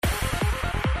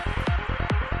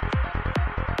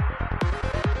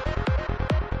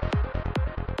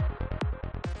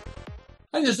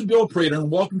Hi, this is Bill Prater, and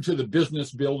welcome to the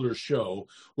Business Builder Show,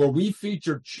 where we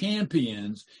feature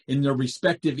champions in their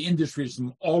respective industries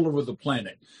from all over the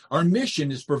planet. Our mission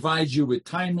is to provide you with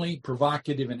timely,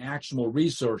 provocative, and actionable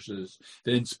resources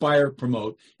that inspire,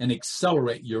 promote, and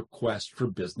accelerate your quest for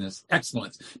business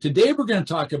excellence. Today, we're going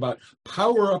to talk about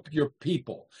power up your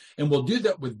people, and we'll do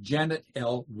that with Janet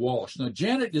L. Walsh. Now,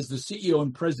 Janet is the CEO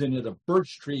and president of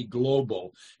Birch Tree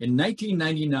Global. In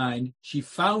 1999, she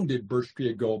founded Birch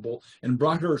Tree Global and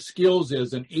brought her skills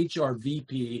as an HR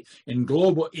VP and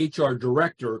global HR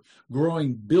director,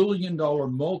 growing billion-dollar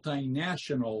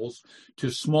multinationals to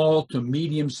small to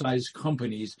medium-sized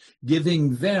companies,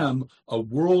 giving them a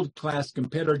world-class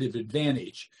competitive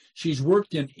advantage. She's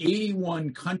worked in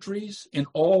 81 countries in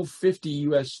all 50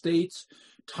 U.S. states,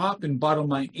 top and bottom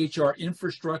line HR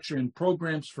infrastructure and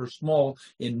programs for small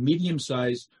and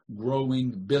medium-sized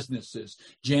growing businesses.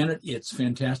 Janet, it's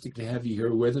fantastic to have you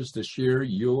here with us to share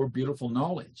your beautiful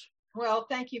knowledge. Well,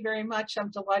 thank you very much. I'm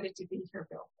delighted to be here,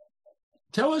 Bill.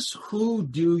 Tell us, who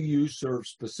do you serve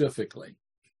specifically?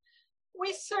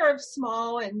 We serve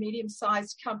small and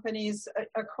medium-sized companies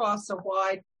across a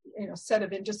wide set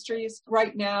of industries.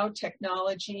 Right now,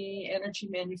 technology, energy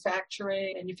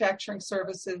manufacturing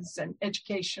services, and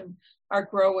education are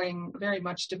growing very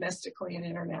much domestically and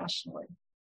internationally.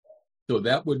 So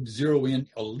that would zero in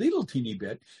a little teeny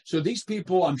bit. So these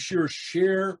people, I'm sure,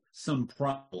 share some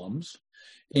problems,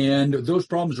 and those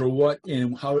problems are what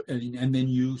and how, and then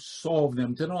you solve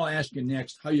them. Then I'll ask you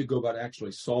next how you go about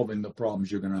actually solving the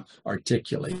problems you're going to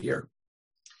articulate here.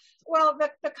 Well, the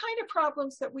kind of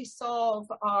problems that we solve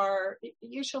are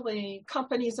usually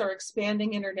companies are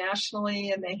expanding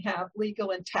internationally and they have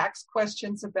legal and tax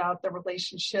questions about the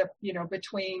relationship,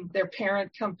 between their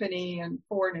parent company and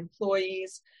foreign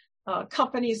employees.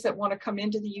 Companies that want to come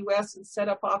into the U.S. and set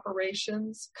up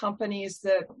operations, companies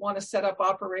that want to set up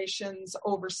operations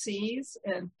overseas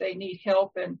and they need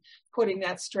help in putting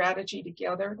that strategy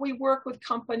together. We work with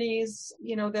companies,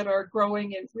 that are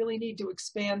growing and really need to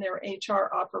expand their HR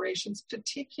operations,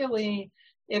 particularly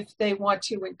if they want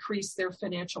to increase their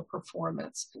financial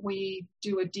performance. We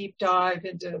do a deep dive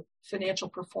into financial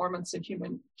performance and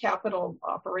human capital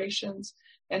operations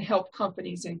and help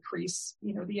companies increase,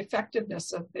 the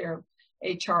effectiveness of their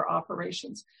HR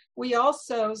operations. We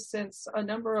also, since a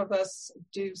number of us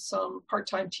do some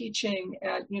part-time teaching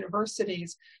at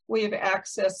universities, we have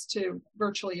access to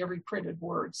virtually every printed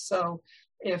word. So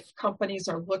if companies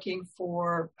are looking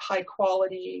for high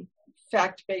quality,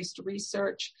 fact-based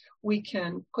research, we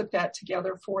can put that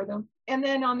together for them. And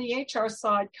then on the HR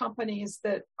side, companies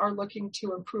that are looking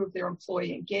to improve their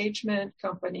employee engagement,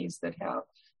 companies that have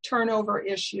turnover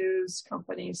issues,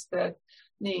 companies that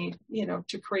need,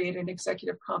 to create an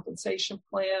executive compensation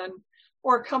plan,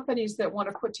 or companies that want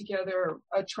to put together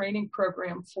a training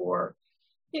program for,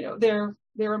 their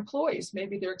employees.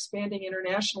 Maybe they're expanding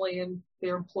internationally and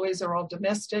their employees are all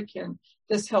domestic, and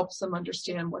this helps them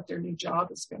understand what their new job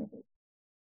is going to be.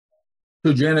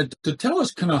 So, Janet, to tell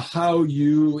us kind of how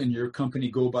you and your company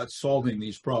go about solving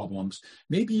these problems,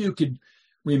 maybe you could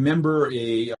remember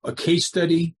a case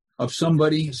study of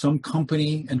somebody, some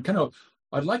company, and kind of,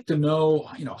 I'd like to know,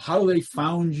 how they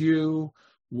found you,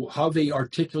 how they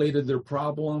articulated their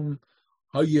problem,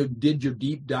 how you did your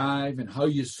deep dive, and how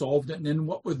you solved it, and then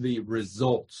what were the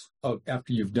results of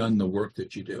after you've done the work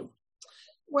that you do?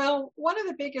 Well, one of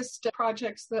the biggest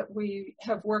projects that we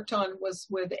have worked on was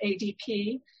with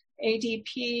ADP.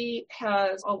 ADP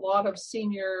has a lot of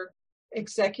senior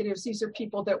executives. These are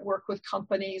people that work with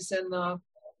companies in the,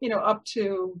 up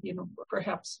to,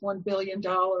 perhaps $1 billion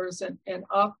and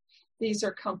up. These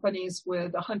are companies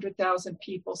with 100,000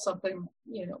 people, something,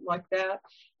 like that.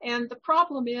 And the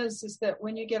problem is that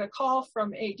when you get a call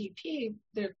from ADP,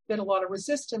 there's been a lot of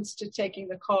resistance to taking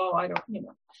the call.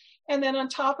 And then on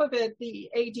top of it, the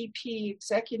ADP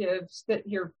executives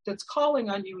that's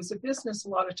calling on you as a business, a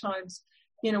lot of times,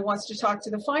 wants to talk to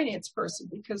the finance person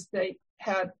because they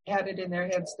had it in their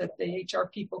heads that the HR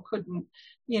people couldn't,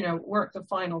 weren't the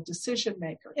final decision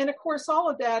maker. And of course, all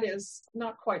of that is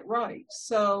not quite right.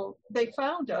 So they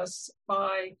found us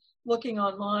by looking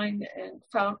online and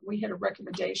found we had a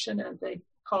recommendation, and they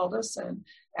called us and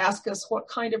asked us what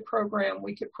kind of program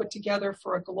we could put together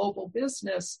for a global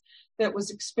business that was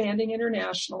expanding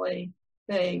internationally.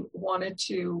 They wanted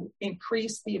to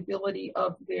increase the ability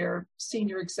of their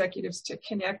senior executives to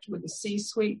connect with the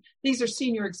C-suite. These are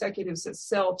senior executives that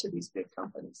sell to these big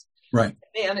companies, right?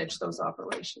 Manage those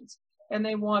operations. And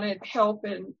they wanted help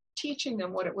in teaching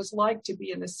them what it was like to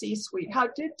be in the C-suite. How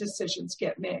did decisions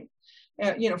get made?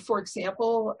 For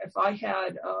example, if I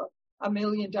had $1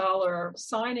 million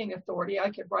signing authority,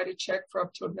 I could write a check for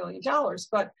up to $1 million.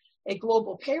 But a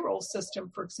global payroll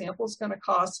system, for example, is going to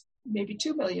cost maybe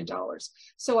 $2 million.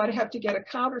 So I'd have to get a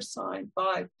countersigned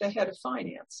by the head of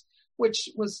finance, which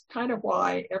was kind of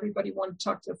why everybody wanted to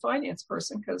talk to the finance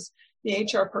person, because the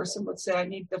HR person would say, I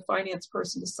need the finance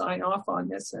person to sign off on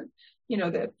this. And,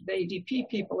 the ADP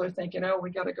people are thinking, oh,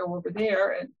 we got to go over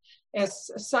there. And as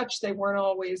such, they weren't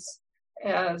always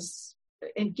as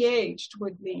engaged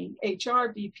with the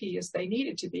HR VP as they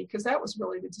needed to be, because that was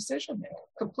really the decision maker,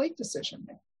 complete decision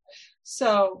maker.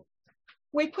 So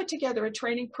we put together a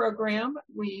training program.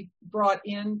 We brought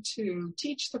in to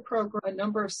teach the program a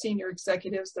number of senior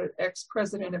executives. The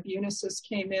ex-president of Unisys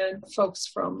came in, folks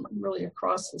from really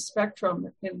across the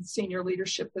spectrum in senior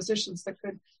leadership positions that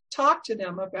could talk to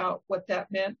them about what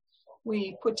that meant.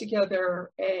 We put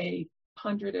together a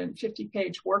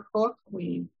 150-page workbook.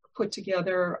 We put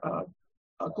together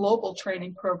a global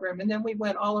training program, and then we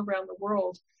went all around the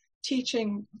world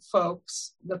teaching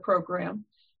folks the program.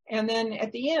 And then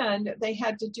at the end, they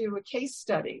had to do a case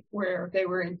study where they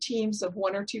were in teams of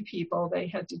 1 or 2 people. They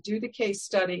had to do the case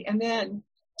study. And then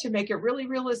to make it really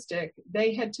realistic,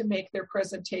 they had to make their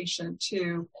presentation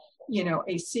to,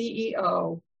 a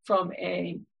CEO from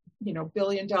a, $1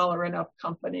 billion and up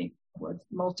company with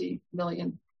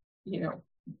multi-million,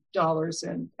 dollars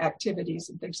and activities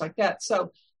and things like that.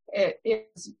 So it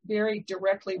is very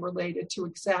directly related to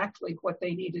exactly what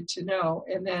they needed to know.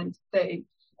 And then they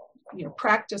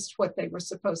practiced what they were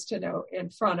supposed to know in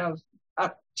front of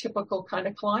a typical kind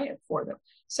of client for them.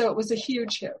 So it was a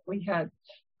huge hit. We had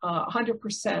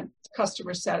 100%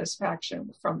 customer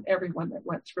satisfaction from everyone that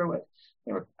went through it.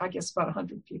 There were, I guess, about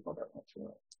 100 people that went through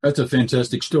it. That's a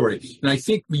fantastic story. And I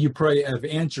think you probably have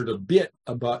answered a bit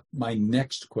about my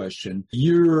next question.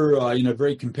 You're in a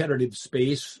very competitive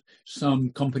space.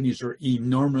 Some companies are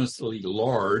enormously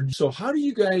large. So how do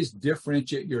you guys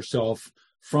differentiate yourself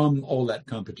from all that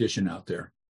competition out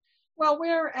there? Well,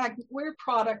 we're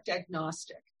product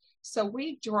agnostic. So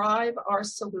we drive our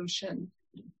solution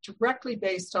directly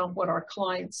based on what our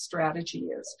client's strategy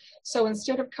is. So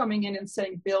instead of coming in and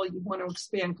saying, Bill, you want to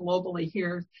expand globally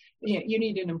here, you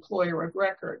need an employer of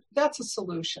record. That's a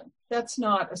solution. That's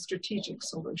not a strategic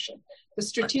solution. The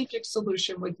strategic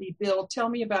solution would be, Bill, tell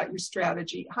me about your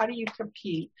strategy. How do you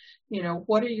compete?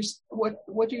 What are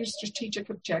your strategic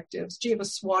objectives? Do you have a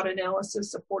SWOT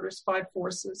analysis, a Porter's 5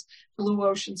 Forces, Blue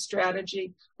Ocean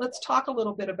strategy? Let's talk a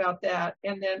little bit about that.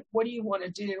 And then what do you want to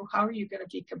do? How are you going to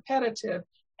be competitive?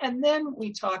 And then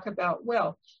we talk about,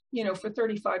 for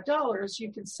 $35,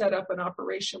 you can set up an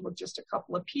operation with just a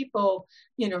couple of people,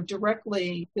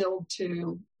 directly build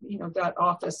to, that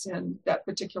office in that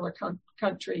particular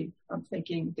country. I'm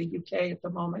thinking the UK at the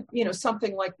moment,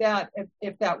 something like that,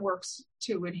 if that works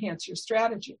to enhance your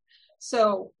strategy.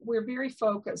 So we're very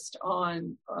focused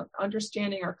on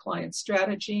understanding our client's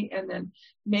strategy and then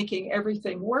making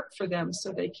everything work for them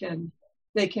so they can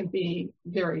be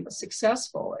very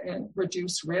successful and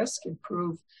reduce risk,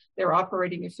 improve their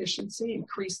operating efficiency,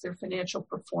 increase their financial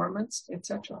performance,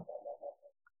 etc.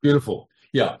 Beautiful.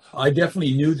 Yeah, I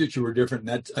definitely knew that you were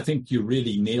different. I think you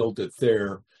really nailed it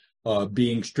there,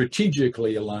 being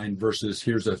strategically aligned versus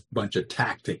here's a bunch of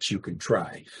tactics you can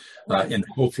try. Right. And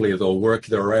hopefully they'll work.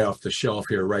 They're right off the shelf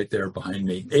here, right there behind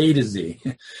me, A to Z.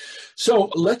 So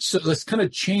let's kind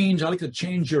of change. I like to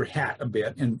change your hat a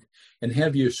bit and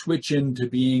have you switch into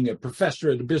being a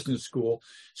professor at a business school.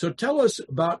 So tell us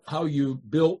about how you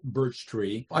built Birch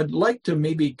Tree. I'd like to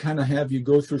maybe kind of have you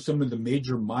go through some of the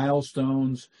major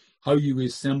milestones, how you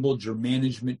assembled your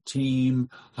management team,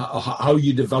 how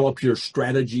you develop your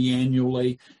strategy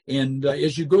annually. And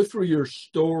as you go through your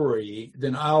story,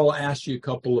 then I'll ask you a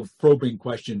couple of probing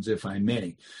questions, if I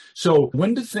may. So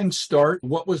when did things start?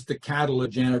 What was the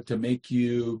catalyst, Janet, to make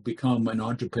you become an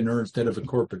entrepreneur instead of a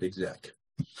corporate exec?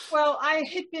 Well, I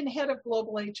had been head of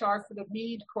global HR for the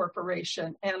Mead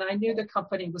Corporation, and I knew the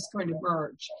company was going to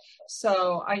merge.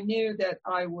 So I knew that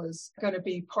I was going to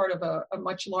be part of a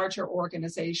much larger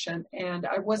organization, and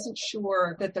I wasn't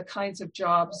sure that the kinds of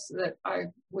jobs that I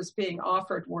was being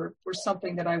offered were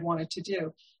something that I wanted to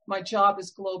do. My job as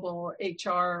global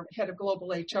HR, head of global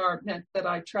HR, meant that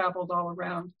I traveled all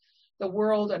around the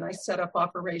world and I set up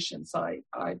operations. I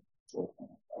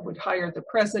would hire the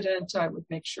president. I would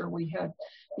make sure we had,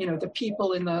 the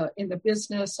people in the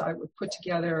business. I would put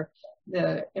together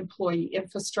the employee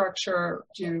infrastructure,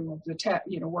 do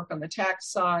the work on the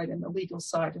tax side and the legal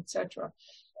side, etc.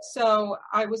 So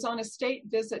I was on a state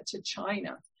visit to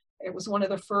China. It was one of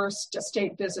the first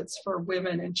state visits for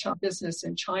women in business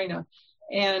in China,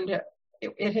 and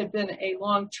it had been a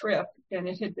long trip, and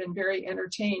it had been very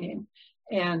entertaining.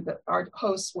 And our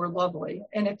hosts were lovely.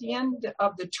 And at the end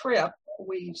of the trip,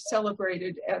 we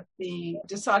celebrated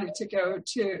decided to go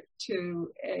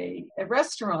to a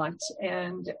restaurant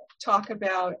and talk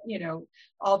about,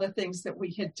 all the things that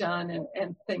we had done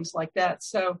and things like that.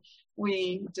 So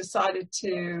we decided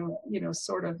to,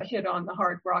 sort of hit on the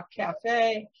Hard Rock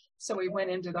Cafe. So we went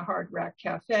into the Hard Rock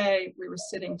Cafe. We were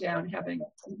sitting down having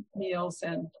meals,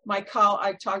 and I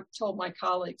told my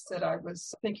colleagues that I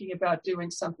was thinking about doing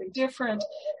something different,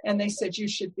 and they said you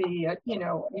should be,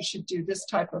 you should do this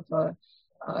type of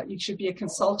you should be a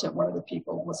consultant. One of the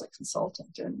people was a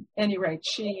consultant, and at any rate,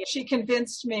 she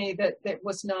convinced me that that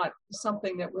was not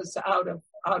something that was out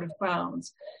of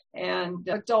bounds, and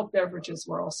adult beverages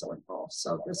were also involved,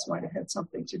 so this might have had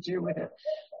something to do with it.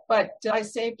 But I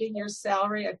saved a year's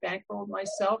salary. I bankrolled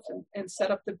myself and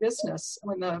set up the business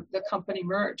when the company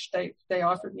merged. They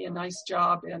offered me a nice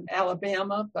job in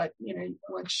Alabama, but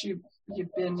once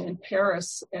you've been in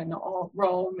Paris and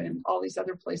Rome and all these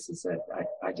other places, that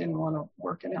I didn't want to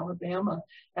work in Alabama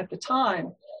at the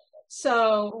time.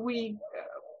 So we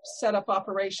set up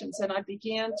operations, and I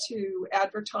began to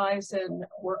advertise and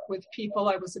work with people.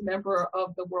 I was a member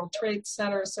of the World Trade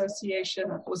Center Association.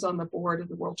 I was on the board of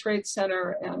the World Trade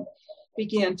Center and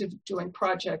began doing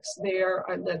projects there.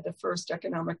 I led the first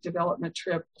economic development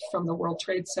trip from the World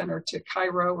Trade Center to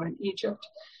Cairo in Egypt,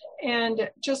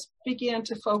 and just began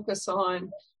to focus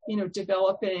on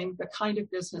developing the kind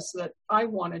of business that I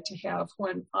wanted to have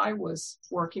when I was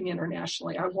working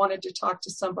internationally. I wanted to talk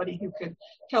to somebody who could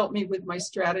help me with my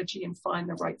strategy and find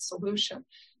the right solution.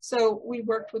 So we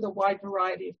worked with a wide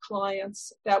variety of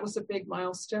clients. That was a big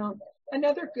milestone.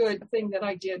 Another good thing that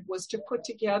I did was to put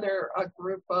together a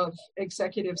group of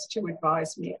executives to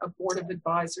advise me, a board of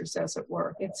advisors, as it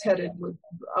were. It's headed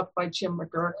up by Jim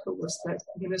McGurk, who was the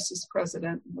Unisys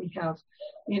president. We have,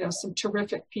 some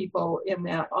terrific people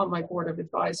on my board of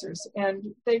advisors,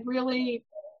 and they really,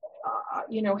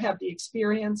 have the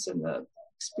experience and the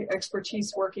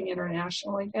expertise working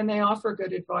internationally, and they offer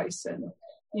good advice and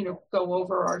go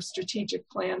over our strategic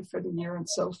plan for the year and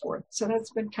so forth. So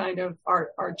that's been kind of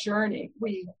our journey.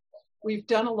 We've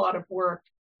done a lot of work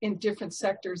in different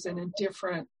sectors and in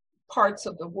different parts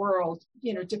of the world,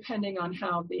 depending on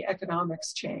how the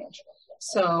economics change.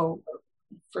 So,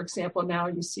 for example, now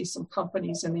you see some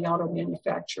companies in the auto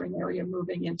manufacturing area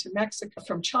moving into Mexico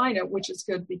from China, which is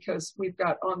good because we've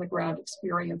got on-the-ground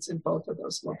experience in both of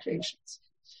those locations.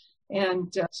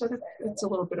 And so that's a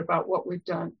little bit about what we've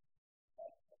done.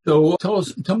 So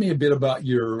tell me a bit about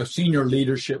your senior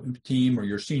leadership team or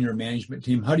your senior management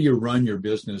team. How do you run your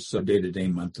business day to day,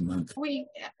 month to month? We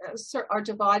are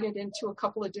divided into a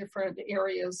couple of different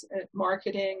areas: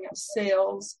 marketing,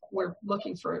 sales. We're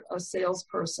looking for a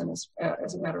salesperson,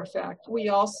 as a matter of fact. We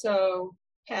also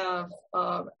have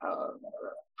a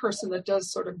person that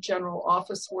does sort of general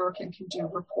office work and can do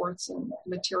reports and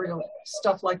material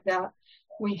stuff like that.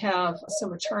 We have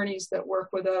some attorneys that work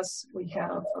with us. We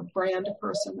have a brand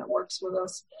person that works with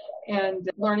us,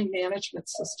 and learning management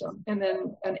system, and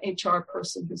then an HR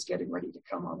person who's getting ready to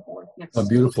come on board next. Oh,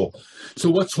 beautiful.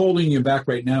 So what's holding you back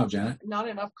right now, Janet? Not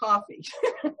enough coffee,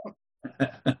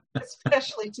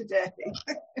 especially today.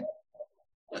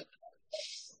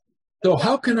 So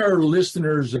how can our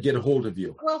listeners get a hold of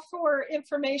you? Well, for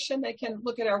information, they can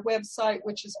look at our website,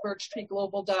 which is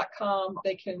birchtreeglobal.com.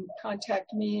 They can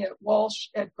contact me at Walsh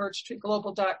at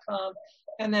birchtreeglobal.com.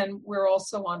 And then we're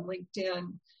also on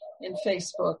LinkedIn and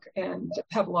Facebook and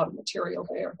have a lot of material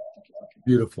there.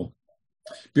 Beautiful.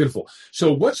 Beautiful.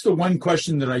 So what's the one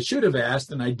question that I should have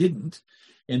asked and I didn't?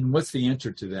 And what's the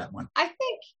answer to that one? I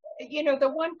think, the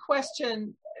one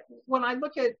question, when I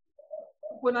look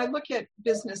at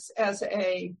business as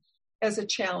a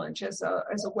challenge, as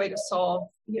a way to solve,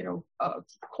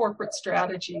 corporate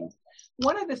strategy,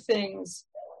 one of the things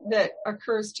that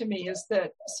occurs to me is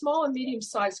that small and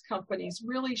medium-sized companies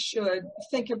really should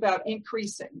think about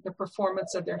increasing the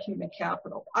performance of their human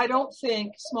capital. I don't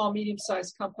think small,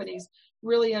 medium-sized companies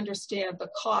really understand the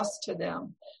cost to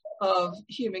them of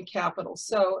human capital.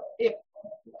 So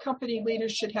company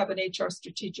leaders should have an HR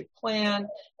strategic plan.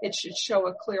 It should show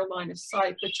a clear line of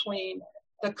sight between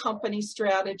the company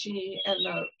strategy and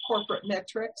the corporate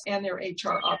metrics and their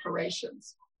HR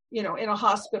operations. In a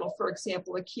hospital, for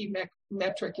example, a key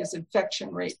metric is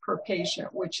infection rate per patient,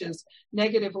 which is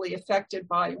negatively affected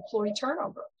by employee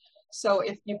turnover. So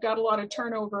if you've got a lot of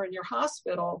turnover in your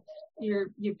hospital,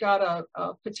 you've got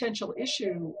a potential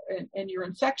issue in your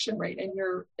infection rate, and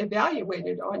you're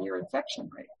evaluated on your infection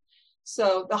rate.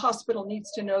 So the hospital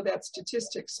needs to know that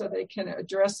statistic so they can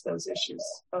address those issues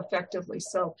effectively.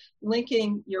 So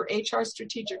linking your HR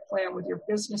strategic plan with your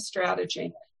business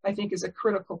strategy, I think, is a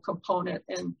critical component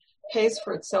and pays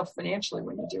for itself financially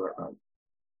when you do it right.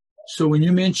 So when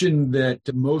you mentioned that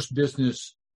most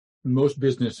business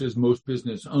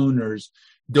owners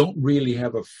don't really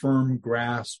have a firm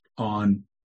grasp on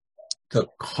the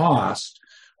cost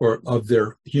or of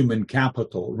their human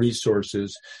capital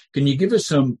resources, can you give us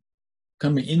some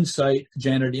kind of insight,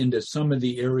 Janet, into some of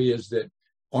the areas that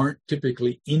aren't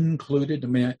typically included? I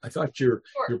mean, I thought your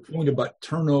point about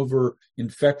turnover,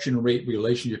 infection rate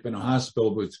relationship in a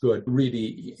hospital was good,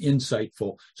 really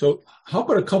insightful. So how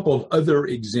about a couple of other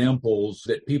examples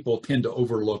that people tend to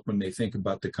overlook when they think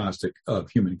about the cost of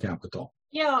human capital?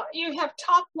 Yeah, you have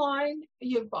top line,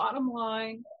 you have bottom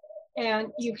line,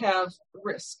 and you have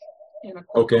risk in a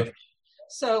corporation. Okay.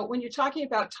 So when you're talking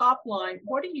about top line,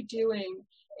 what are you doing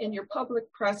in your public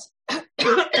presence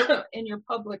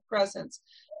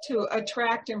to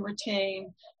attract and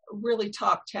retain really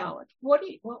top talent?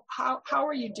 How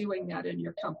are you doing that in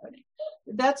your company?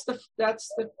 That's the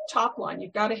top line.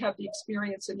 You've got to have the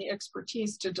experience and the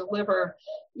expertise to deliver,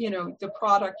 the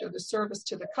product or the service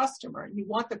to the customer. You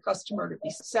want the customer to be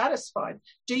satisfied.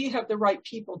 Do you have the right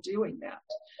people doing that?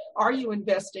 Are you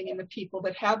investing in the people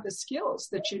that have the skills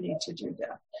that you need to do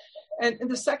that? And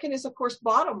the second is, of course,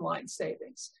 bottom line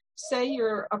savings. Say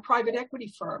you're a private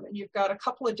equity firm and you've got a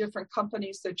couple of different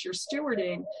companies that you're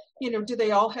stewarding. Do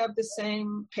they all have the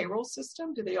same payroll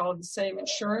system? Do they all have the same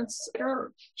insurance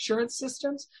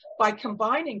systems? By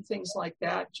combining things like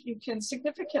that, you can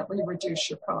significantly reduce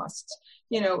your costs.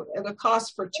 The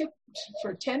cost for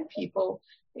 10 people,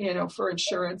 for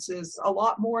insurance is a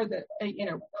lot more than,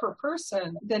 per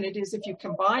person than it is if you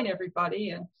combine everybody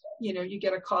and, you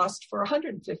get a cost for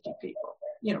 150 people,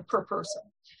 per person.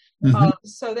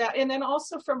 Mm-hmm. And then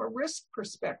also from a risk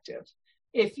perspective,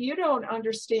 if you don't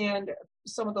understand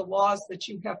some of the laws that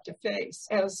you have to face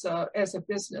as a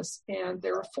business, and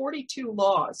there are 42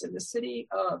 laws in the city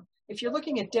of, if you're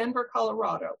looking at Denver,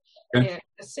 Colorado, okay, and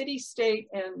the city, state,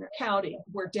 and county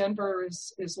where Denver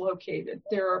is located,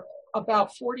 there are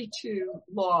about 42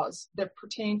 laws that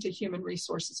pertain to human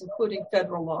resources, including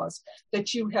federal laws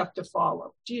that you have to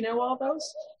follow. Do you know all those?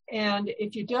 And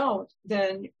if you don't,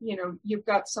 then, you've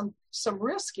got some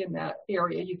risk in that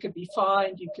area. You could be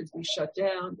fined, you could be shut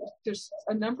down. There's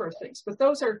a number of things, but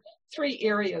those are three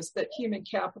areas that human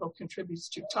capital contributes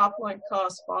to: top line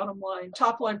costs,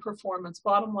 top line performance,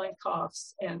 bottom line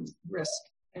costs, and risk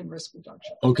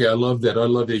reduction. Okay, I love that.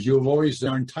 You've always,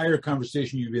 our entire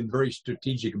conversation, you've been very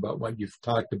strategic about what you've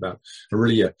talked about.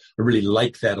 I really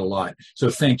like that a lot. So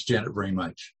thanks, Janet, very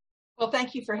much. Well,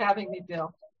 thank you for having me,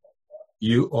 Bill.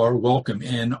 You are welcome.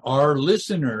 And our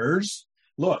listeners,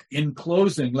 look, in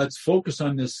closing, let's focus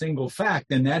on this single fact,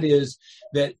 and that is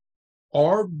that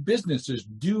our businesses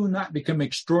do not become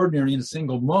extraordinary in a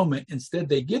single moment. Instead,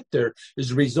 they get there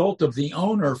as a result of the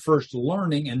owner first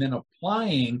learning and then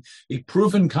applying a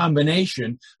proven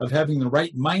combination of having the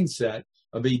right mindset,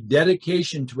 of a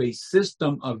dedication to a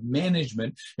system of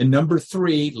management, and number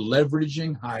three,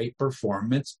 leveraging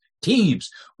high-performance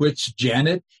teams, which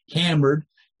Janet hammered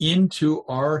into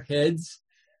our heads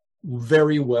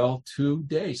very well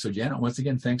today. So Janet, once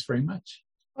again, thanks very much.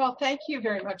 Well, thank you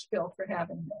very much, Bill, for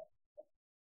having me.